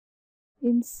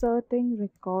Inserting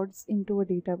records into a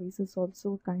database is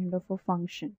also kind of a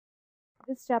function.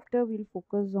 This chapter will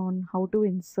focus on how to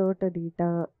insert a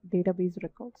database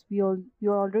records. You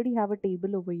already have a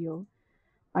table over here.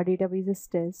 Our database is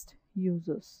test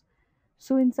users.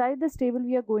 So inside this table,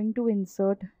 we are going to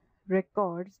insert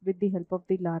records with the help of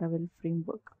the Laravel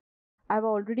framework. I've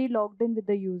already logged in with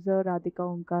the user Radhika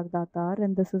Omkar Datar,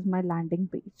 and this is my landing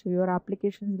page. So your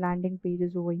application's landing page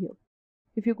is over here.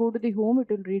 If you go to the home, it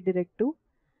will redirect to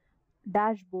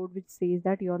dashboard which says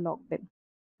that you're logged in.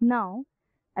 Now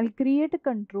I'll create a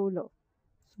controller.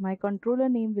 So my controller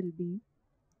name will be,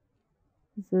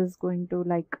 this is going to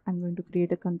I'm going to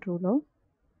create a controller,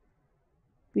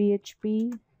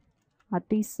 PHP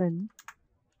artisan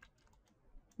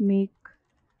make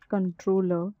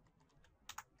controller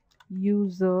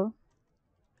user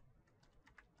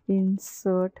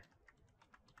insert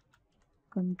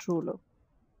controller.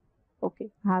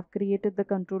 Okay, I have created the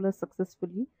controller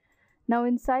successfully. Now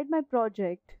inside my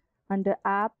project, under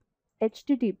app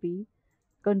http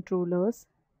controllers,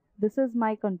 this is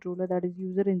my controller, that is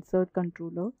user insert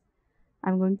controller.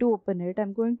 I'm going to open it.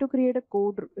 I'm going to create a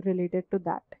code related to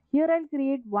that. Here I'll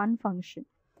create one function,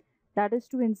 that is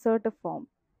to insert a form,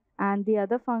 and the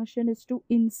other function is to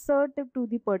insert it to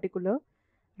the particular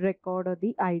record or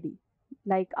the ID.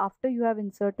 Like after you have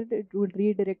inserted, it will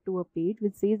redirect to a page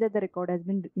which says that the record has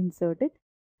been inserted,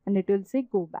 and it will say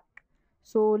go back.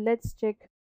 So let's check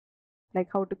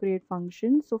how to create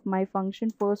functions. So my function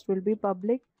first will be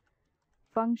public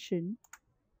function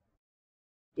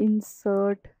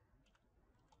insert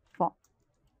form.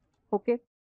 Okay,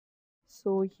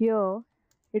 so here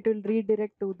it will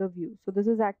redirect to the view. So this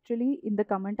is actually in the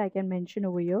comment I can mention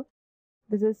over here.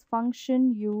 This is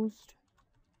function used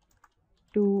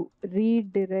to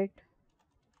redirect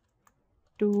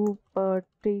to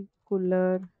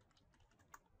particular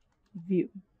view.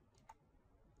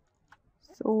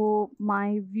 So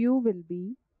my view will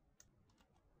be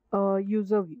a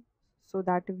user view. So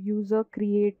that user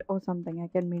create or something, I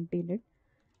can maintain it.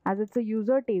 As it's a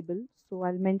user table, so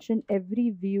I'll mention every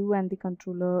view and the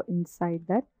controller inside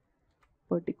that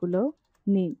particular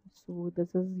name. So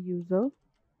this is user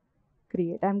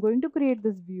create. I'm going to create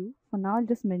this view. For now, I'll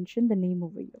just mention the name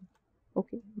over here.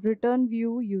 Okay, return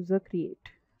view user create.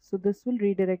 So this will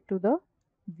redirect to the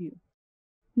view.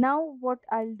 Now what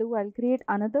I'll do, I'll create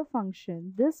another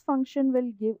function. This function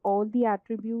will give all the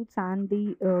attributes and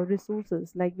the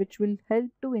resources which will help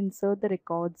to insert the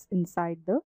records inside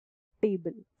the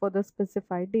table for the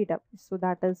specified database. So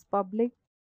that is public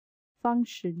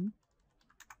function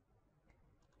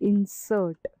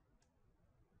insert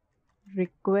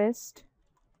request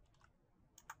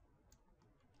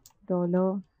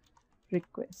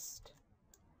 $request.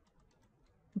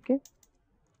 Okay,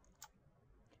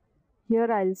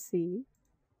 here I'll say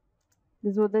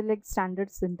this was the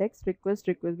standard syntax, request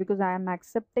because I am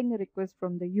accepting a request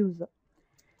from the user.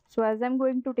 So as I'm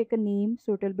going to take a name,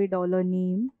 so it will be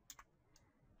 $name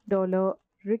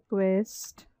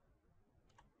 $request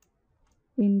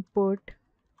input.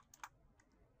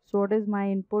 So what is my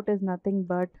input is nothing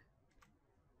but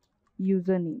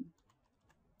username.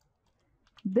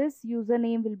 This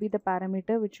username will be the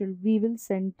parameter which we will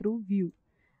send through view.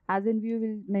 As in view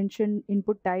will mention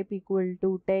input type equal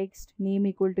to text, name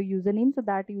equal to username, so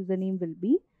that username will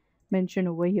be mentioned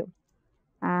over here.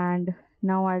 And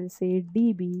now I'll say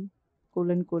db :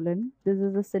 this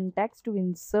is the syntax to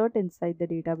insert inside the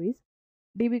database.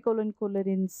 db :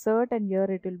 insert, and here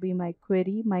it will be my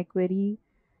query. My query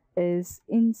is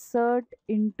insert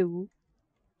into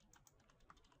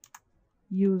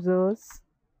users.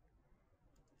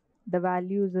 The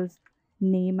values is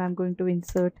name. I'm going to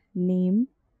insert name.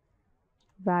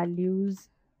 Values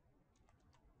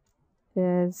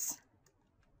is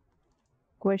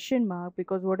question mark,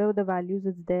 because whatever the values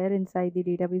is there inside the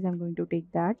database, I'm going to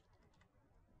take that.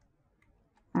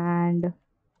 And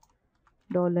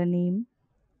 $name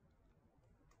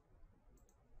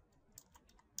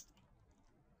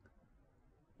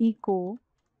echo,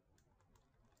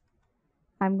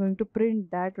 I'm going to print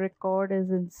that record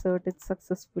is inserted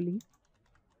successfully.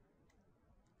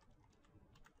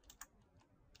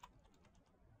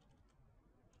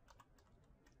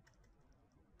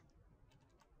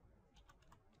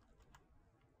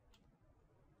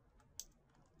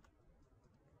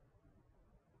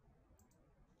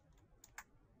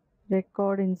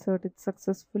 Record inserted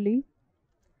successfully,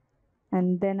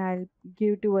 and then I'll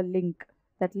give to a link.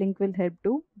 That link will help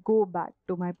to go back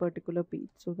to my particular page.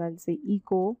 So I'll say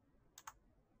echo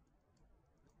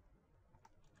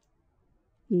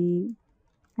a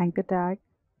anchor tag.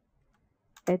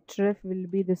 href will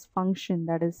be this function,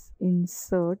 that is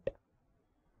insert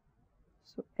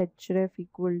So href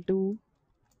equal to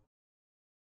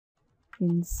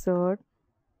insert,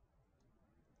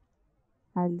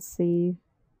 I'll say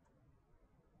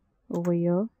over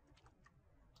here,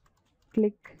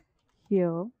 click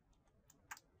here,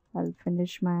 I'll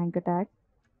finish my anchor tag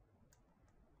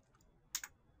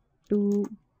to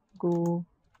go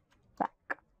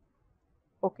back.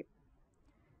 Okay,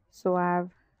 so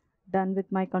I've done with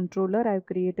my controller. I've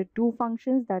created two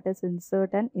functions, that is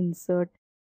insert and insert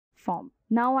form.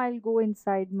 Now I'll go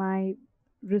inside my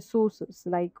resources,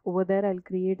 like over there I'll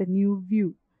create a new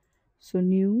view. So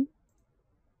new,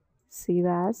 save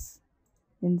as,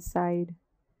 inside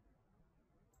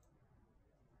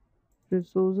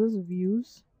resources,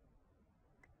 views,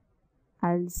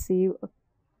 I'll save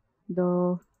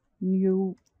the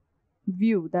new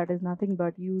view, that is nothing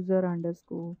but user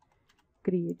underscore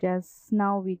create, as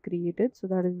now we created. So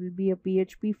that it will be a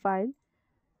PHP file.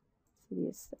 So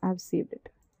yes, I've saved it.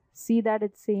 See that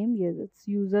it's same. Yes, it's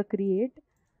user create.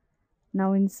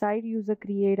 Now inside user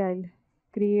create, I'll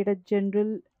create a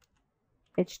general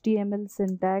HTML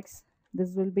syntax.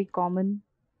 This will be common,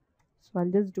 so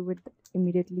I'll just do it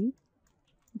immediately.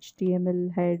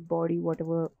 HTML head, body,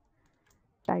 whatever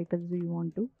titles we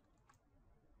want to.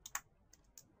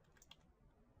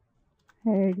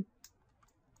 Head,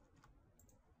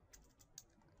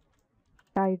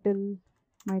 title,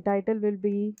 my title will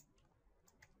be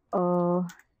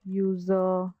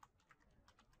user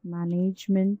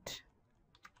management.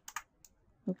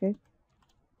 Okay,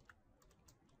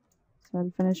 so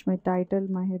I'll finish my title.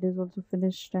 My head is also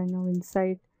finished. I know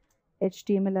inside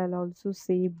HTML I'll also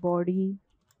say body.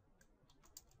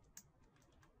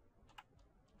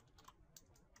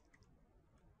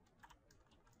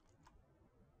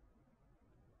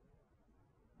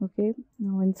 Okay,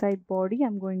 now inside body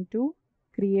I'm going to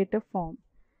create a form.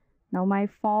 Now my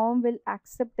form will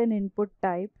accept an input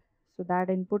type, so that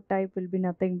input type will be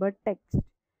nothing but text.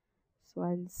 So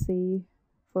I'll say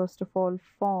first of all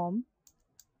form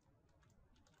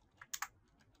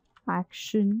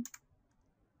action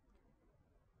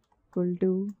equal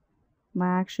to,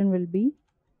 my action will be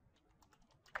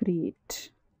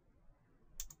create.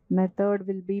 Method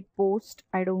will be post.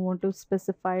 I don't want to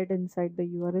specify it inside the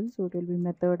URL, so it will be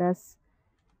method as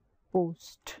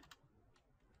post.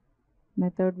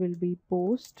 Method will be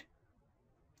post.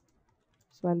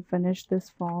 So I'll finish this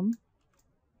form.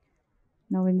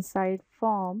 Now inside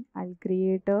form I'll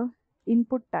create a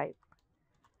input type,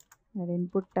 and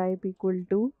input type equal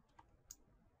to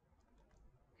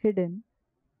hidden.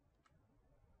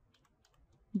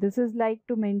 This is like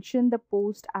to mention the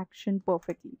post action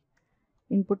perfectly.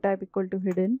 Input type equal to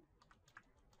hidden,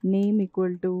 name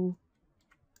equal to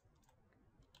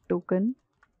token,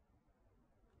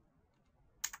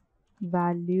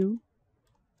 value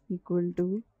equal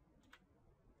to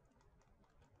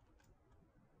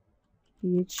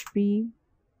PHP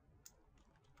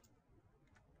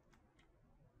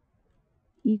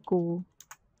echo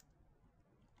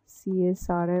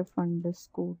CSRF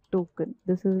underscore token.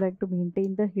 This is like to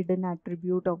maintain the hidden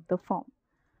attribute of the form.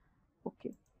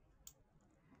 Okay,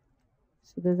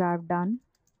 so this I've done.